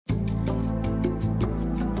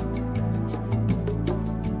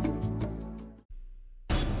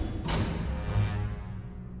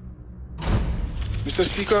Mr.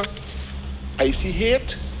 Speaker, I see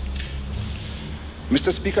hate.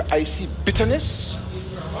 Mr. Speaker, I see bitterness.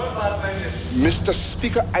 Mr.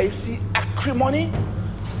 Speaker, I see acrimony.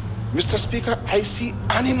 Mr. Speaker, I see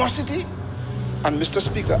animosity. And Mr.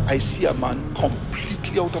 Speaker, I see a man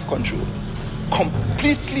completely out of control.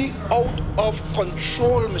 Completely out of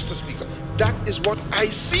control, Mr. Speaker. That is what I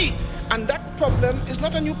see. And that problem is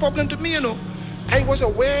not a new problem to me, you know. I was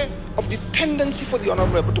aware of the tendency for the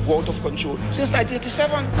honorable member to go out of control since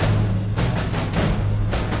 1987.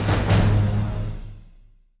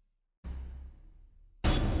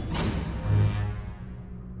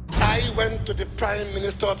 I went to the Prime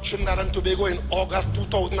Minister of Trinidad and Tobago in August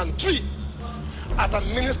 2003 as a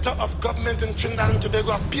Minister of Government in Trinidad and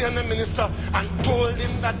Tobago, a PNM minister, and told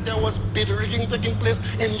him that there was bid rigging taking place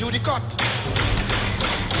in Udicott.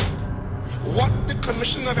 What the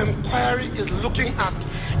Commission of Inquiry is looking at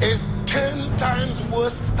is 10 times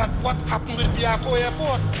worse than what happened with Piako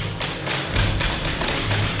Airport.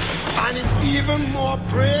 And it's even more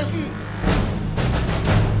brazen.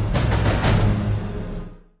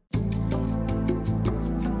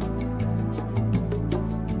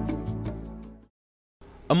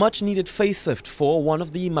 A much-needed facelift for one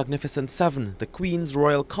of the Magnificent Seven, the Queen's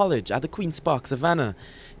Royal College at the Queen's Park, Savannah.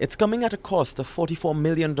 It's coming at a cost of $44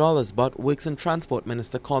 million, but Works and Transport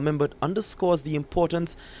Minister Colin Mimbert underscores the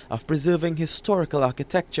importance of preserving historical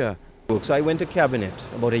architecture. So I went to Cabinet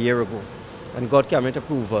about a year ago and got Cabinet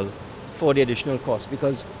approval for the additional cost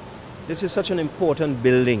because this is such an important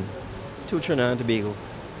building to Trinidad and Tobago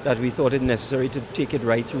that we thought it necessary to take it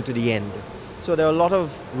right through to the end. So there are a lot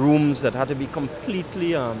of rooms that had to be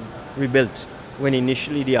completely rebuilt when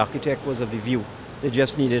initially the architect was of the view. They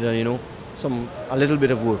just needed, a little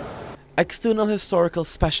bit of work. External historical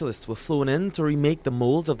specialists were flown in to remake the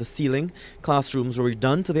molds of the ceiling. Classrooms were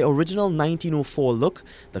redone to their original 1904 look.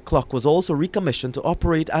 The clock was also recommissioned to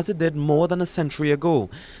operate as it did more than a century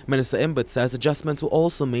ago. Minister Imbert says adjustments were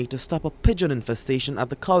also made to stop a pigeon infestation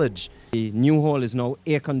at the college. The new hall is now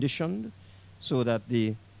air-conditioned so that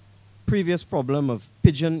the previous problem of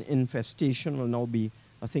pigeon infestation will now be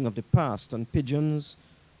a thing of the past, and pigeons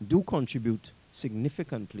do contribute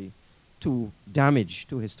significantly to damage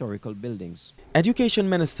to historical buildings. Education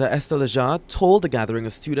Minister Esther Lajard told the gathering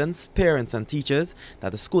of students, parents and teachers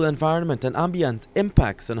that the school environment and ambience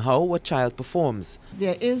impacts on how a child performs.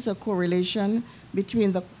 There is a correlation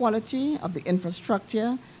between the quality of the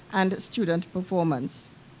infrastructure and student performance.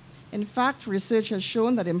 In fact, research has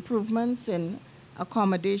shown that improvements in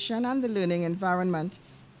accommodation and the learning environment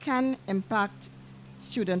can impact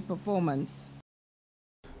student performance.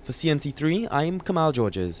 For CNC3, I'm Kamal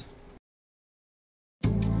Georges.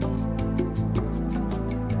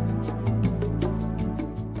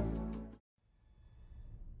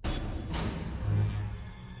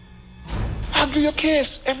 Argue your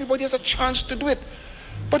case. Everybody has a chance to do it.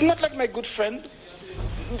 But not like my good friend.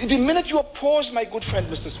 The minute you oppose my good friend,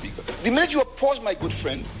 Mr. Speaker, the minute you oppose my good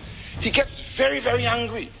friend, he gets very, very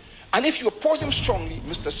angry. And if you oppose him strongly,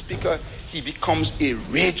 Mr. Speaker, he becomes a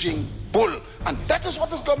raging bull. And that is what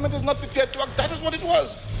this government is not prepared to act. That is what it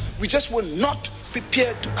was. We just were not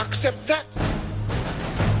prepared to accept that.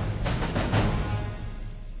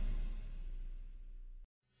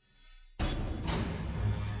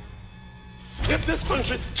 If this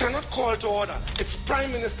country cannot call to order its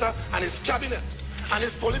Prime Minister and his Cabinet and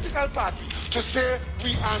his political party to say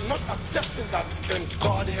we are not accepting that, then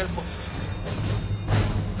God help us.